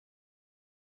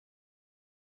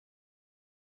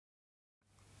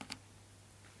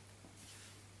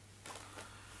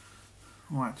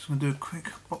Right, just going to do a quick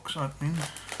box opening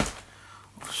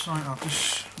of something I've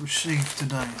just received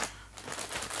today.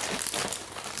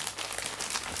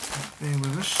 Bear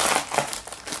with us.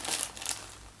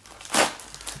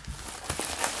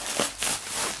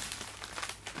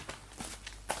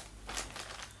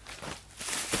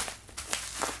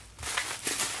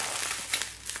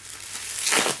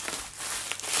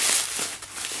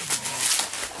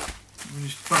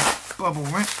 Just bubble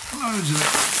wrap, loads of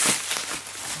it.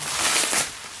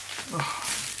 Oh,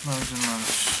 loads and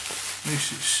loads.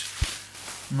 This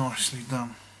is nicely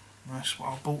done. That's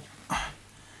what I bought.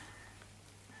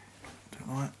 Don't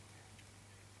like.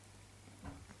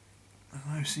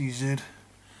 An OCZ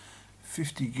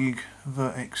 50 gig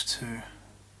Vertex 2.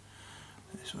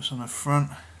 That's what's on the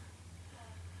front.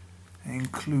 It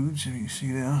includes, if you can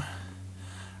see there,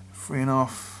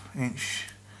 3.5 inch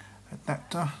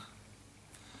adapter.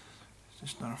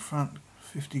 It's just on the front,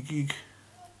 50 gig.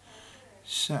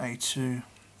 SATA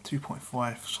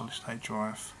 2.5 solid state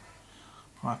drive,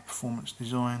 high performance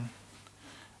design,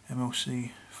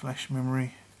 MLC flash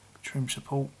memory, trim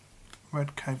support,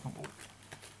 RAD capable,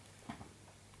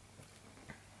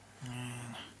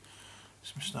 and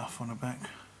some stuff on the back,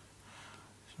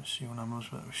 some serial numbers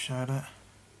that will show that.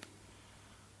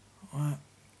 Right,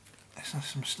 let's have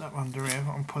some stuff under here, if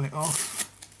I can pull it off.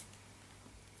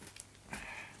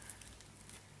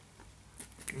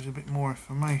 Gives a bit more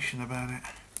information about it.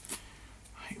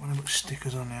 I hate when I put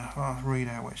stickers on there. I'll read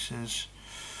out what it says.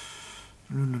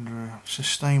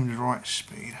 Sustained write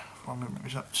speed. If I remember,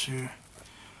 it's up to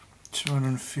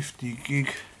 250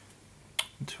 gig.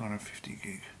 250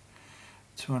 gig.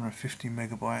 250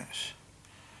 megabytes.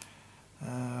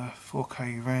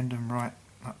 4K random write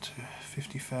up to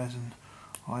 50,000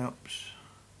 IOPS.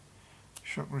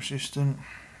 Shock resistant.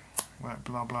 Right,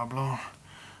 blah blah blah.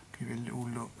 Give you a little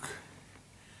look.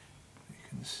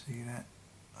 You can see that,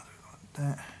 like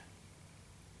that.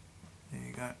 There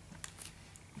you go.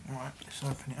 Right, let's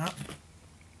open it up.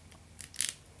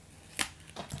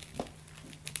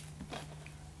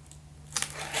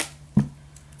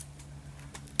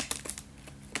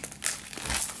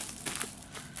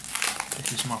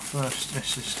 This is my first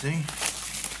SSD.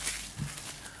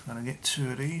 I'm going to get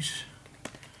 2 of these.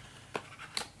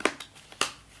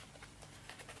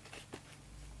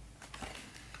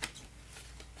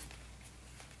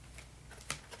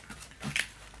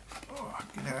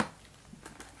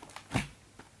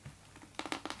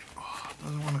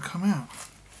 Doesn't want to come out.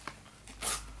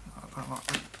 I don't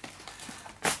like it.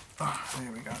 Oh,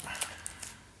 there we go.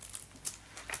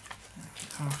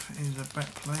 Here's the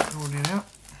back plate already out.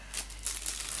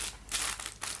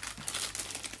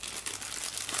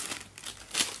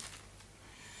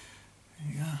 There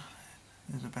you go.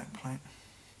 There's the back plate.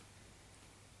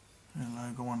 And the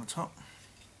logo on the top.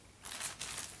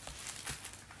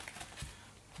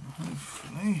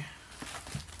 Hopefully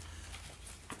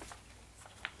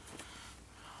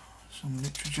some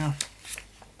literature.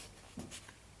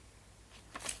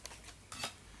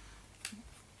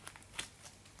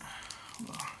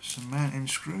 Some mounting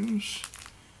screws,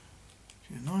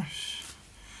 which is nice.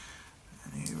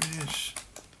 And here it is.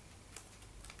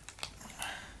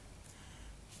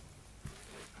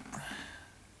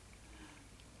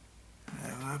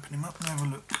 I'll open him up and have a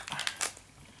look.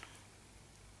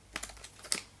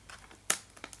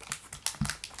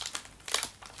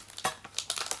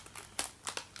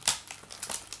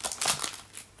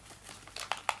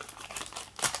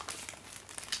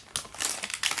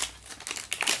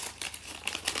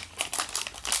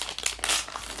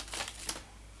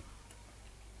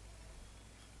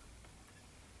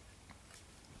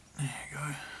 There you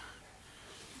go.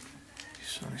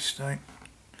 Solid state.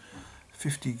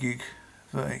 50 gig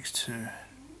Vertex 2.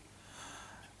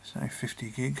 So 50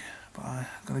 gig, but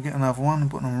I've got to get another one,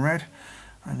 put on red.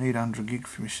 I need 100 gig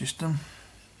for my system.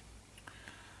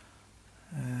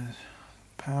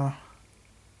 Power.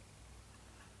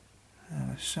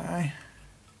 And a SATA.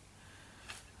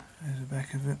 There's the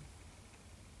back of it.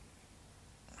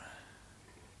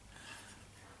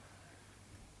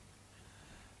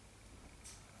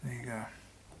 There you go.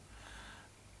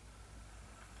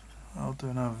 I'll do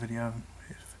another video of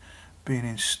it being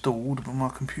installed, but my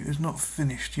computer's not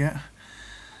finished yet.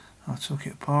 I took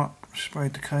it apart,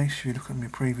 sprayed the case, if you look at my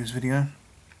previous video.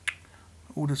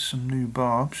 Ordered some new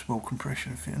barbs, well,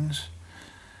 compression fittings,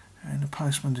 and the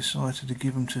postman decided to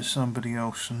give them to somebody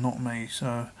else and not me.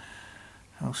 So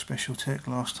our Special Tech,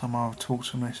 last time I talked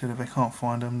to them, they said if they can't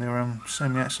find them, they'll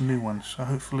send me out some new ones. So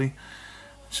hopefully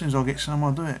as soon as I get some,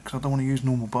 I'll do it, because I don't want to use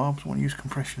normal barbs, I want to use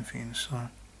compression fittings. So,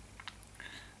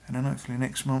 and then hopefully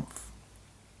next month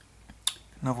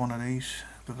another one of these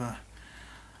with a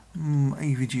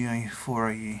EVGA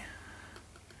 480,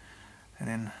 and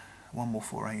then one more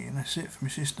 480, and that's it for my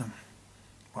system.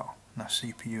 Well, and that's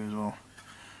CPU as well.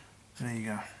 So there you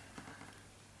go.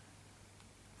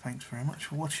 Thanks very much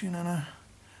for watching, and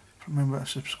remember to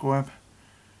subscribe,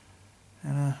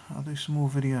 and I'll do some more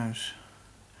videos.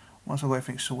 Once I've got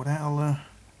everything sorted out, I'll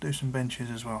do some benches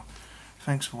as well.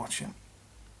 Thanks for watching.